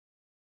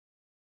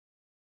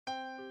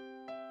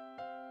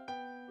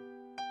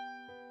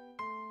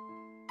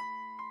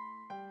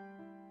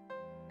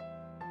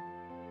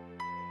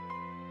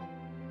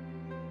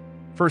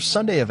First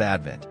Sunday of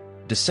Advent,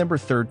 December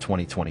 3rd,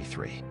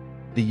 2023.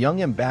 The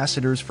Young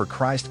Ambassadors for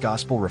Christ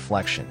Gospel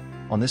Reflection.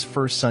 On this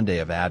first Sunday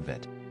of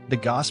Advent, the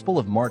Gospel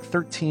of Mark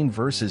 13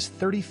 verses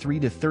 33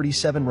 to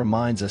 37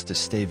 reminds us to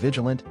stay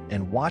vigilant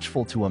and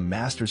watchful to a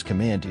master's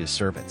command to his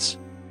servants.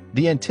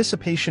 The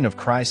anticipation of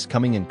Christ's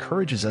coming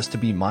encourages us to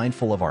be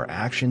mindful of our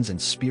actions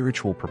and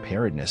spiritual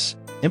preparedness,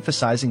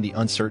 emphasizing the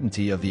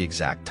uncertainty of the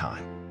exact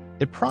time.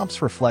 It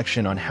prompts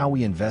reflection on how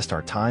we invest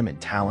our time and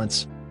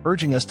talents,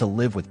 urging us to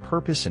live with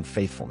purpose and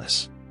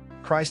faithfulness.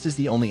 Christ is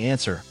the only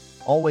answer,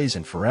 always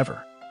and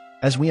forever.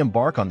 As we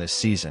embark on this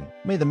season,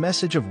 may the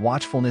message of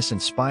watchfulness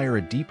inspire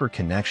a deeper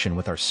connection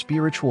with our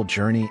spiritual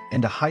journey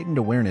and a heightened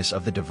awareness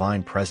of the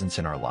divine presence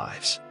in our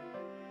lives.